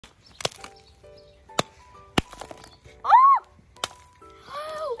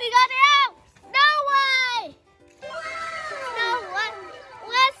We got it out! Snow White! Snow White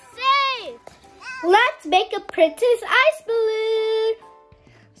was saved! Let's make a princess ice balloon.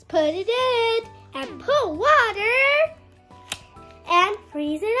 Let's put it in and put water and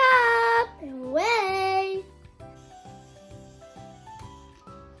freeze it up and wait.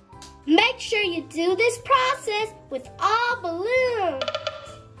 Make sure you do this process with all balloons.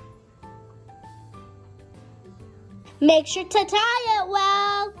 Make sure to tie it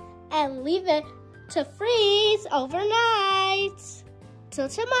well and leave it to freeze overnight till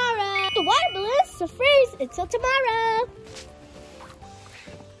tomorrow. The water balloons to freeze until tomorrow.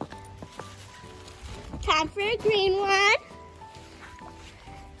 Time for a green one.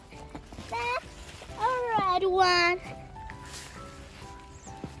 Next, a red one.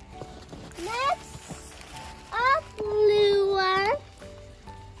 Next, a blue one.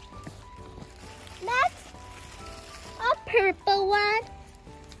 Next, a purple one.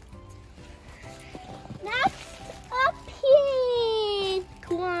 Next, a pink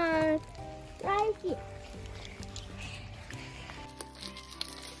one. Right here.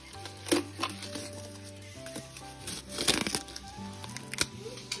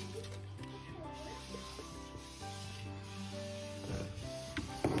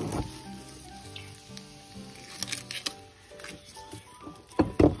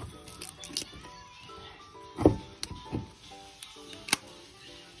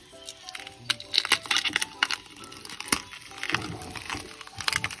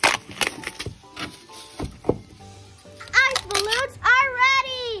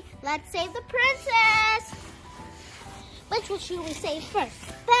 Let's save the princess. Which one should we save first?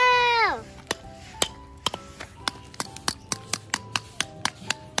 Belle.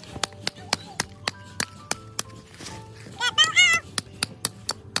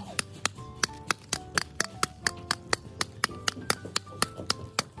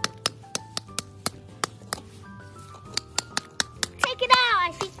 Take it out.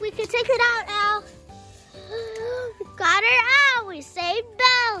 I think we can take it out now. We got her out. We saved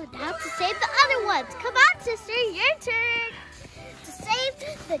Belle. Now to save the other ones. Come on, sister. Your turn. To save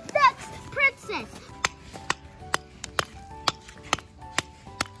the next princess.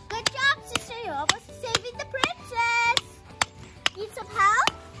 Good job, sister. You're almost saving the princess. Need some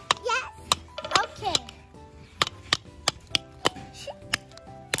help? Yes. Okay.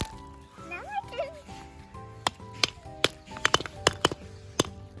 Now I can.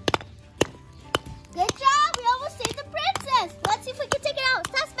 Good job. We almost saved the princess. Let's see if we can take it out.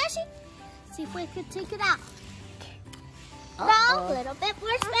 Stop smashing. See if we can take it out. No, a little bit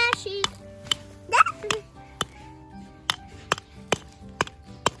more smashing.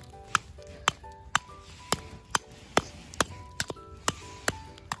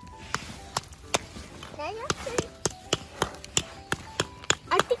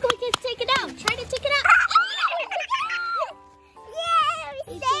 I think we can take it out. Try to take it out. Yeah,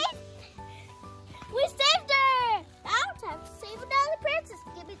 we saved. We saved her. Now time to save another princess.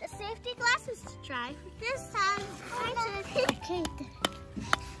 Give me the safety glasses to try for this time. Okay.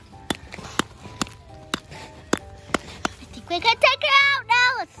 I think we can take her out now.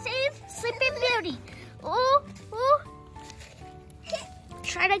 Let's save Sleeping Beauty. Ooh, ooh.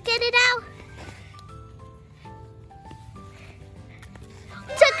 Try to get it out.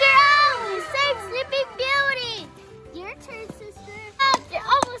 Took her out. We saved Sleeping Beauty. Your turn, sister. You're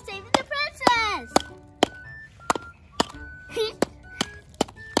almost saving the princess.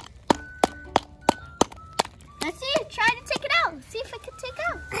 Let's see. Try to take it out. See if I can take it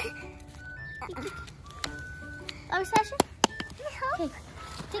out. Oh, Sasha? Okay.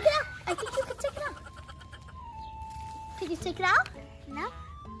 Take it out. I think you can take it out. Can you take it out? No?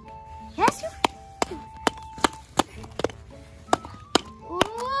 Yes, you.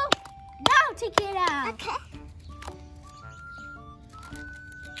 Ooh. Now take it out. Okay.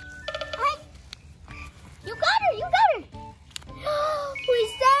 You got her. You got her. We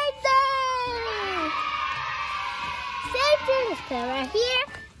saved her. Saved her. Let's put her right here.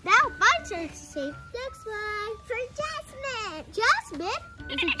 Now my turn to save the next one. For Jasmine. Jasmine?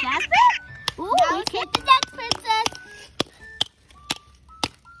 Is it Jasmine? Ooh, now we saved the next princess.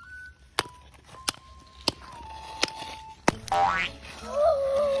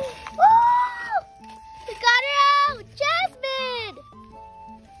 We got her out. Jasmine.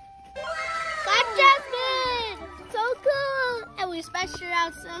 Got Jasmine. So cool. And we smashed her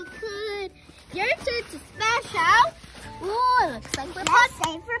out so good. Your turn to smash out. Ooh, it looks like Rapunzel.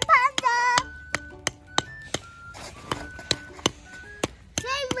 Save Rapunzel.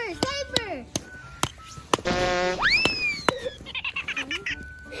 Save her, save her.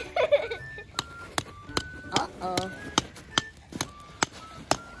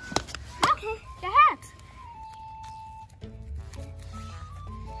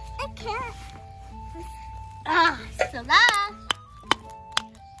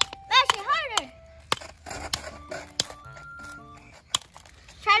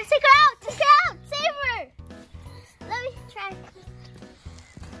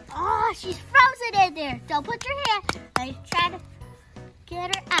 Don't put your hand. Let's try to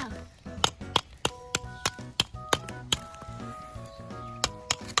get her out.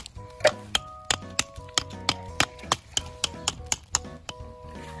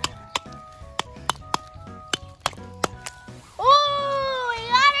 Oh, we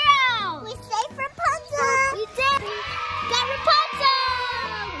got her out. We saved Rapunzel. We did. Got Rapunzel.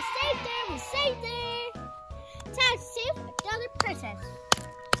 We saved her. We saved her. Time to save another princess.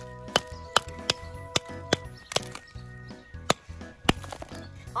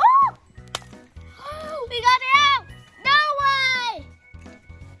 We got her out! Snow White!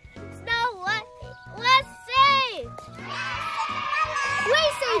 Snow White was saved! We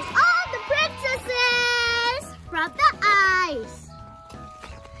saved all the princesses from the ice.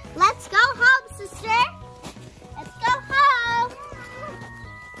 Let's go home, sister. Let's go home.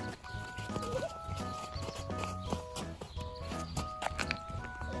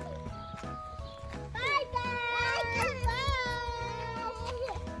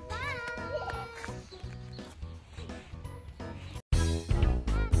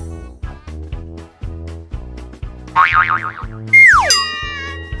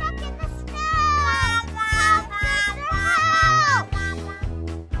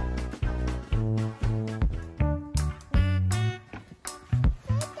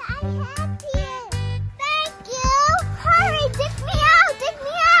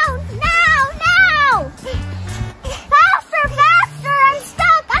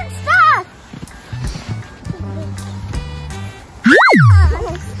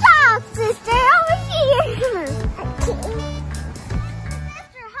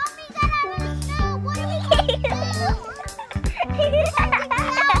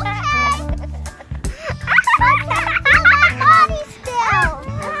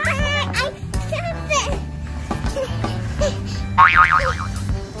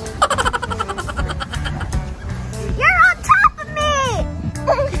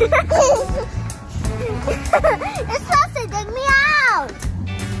 It's supposed to dig me out.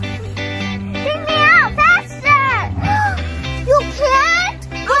 Dig me out faster. You can't?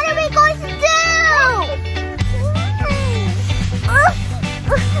 What are we going to do?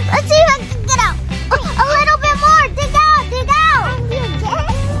 Let's see if I can get out. A little bit more. Dig out. Dig out.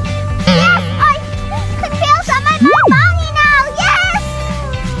 Yes, I can feel some in my body now. Yes.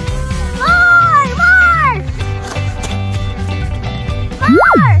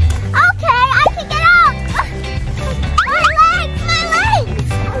 More. Okay, I can get out. My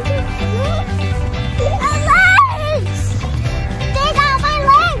legs. Dig out my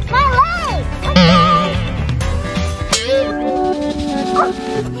legs.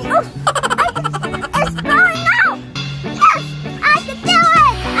 It's growing out. Yes, I can do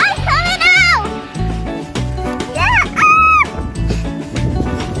it. I'm coming out. Yeah.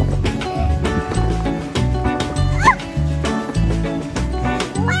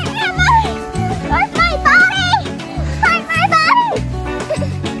 Where am I? Where's my body? Where's my body?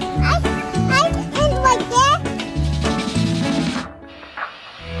 I'm in like this.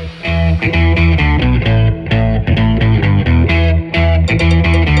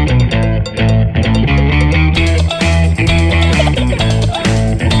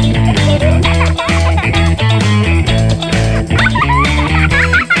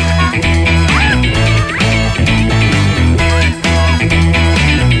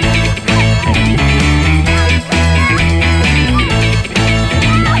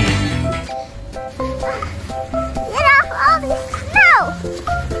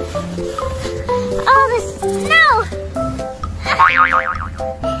 Oh,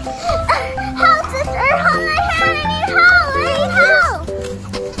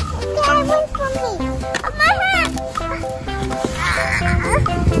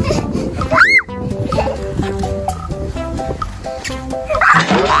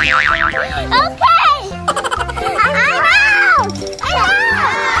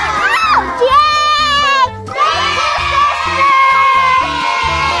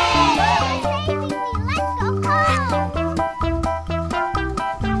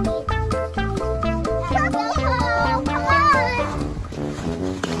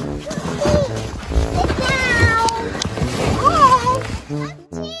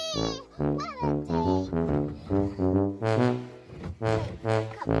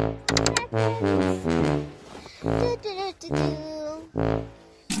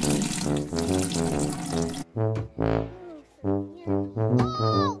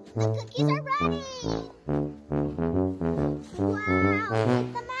 the cookies are ready. Wow, get them out. Get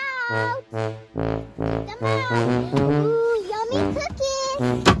them out. Ooh, yummy cookies.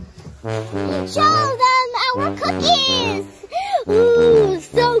 Show them our cookies. Ooh,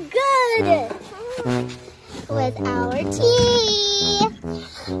 so good.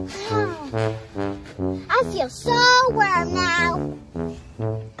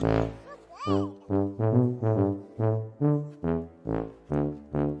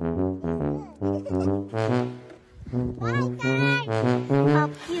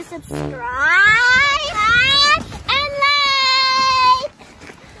 you subscribe and like.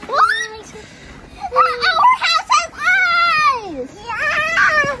 Our house has eyes.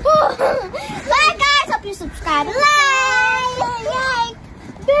 Yeah. Bye guys. Hope you subscribe and like.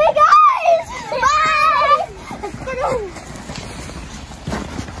 Big eyes. Bye.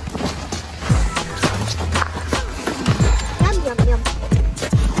 Yum yum yum.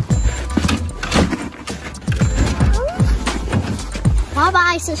 Bye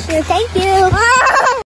bye, sister. Thank you.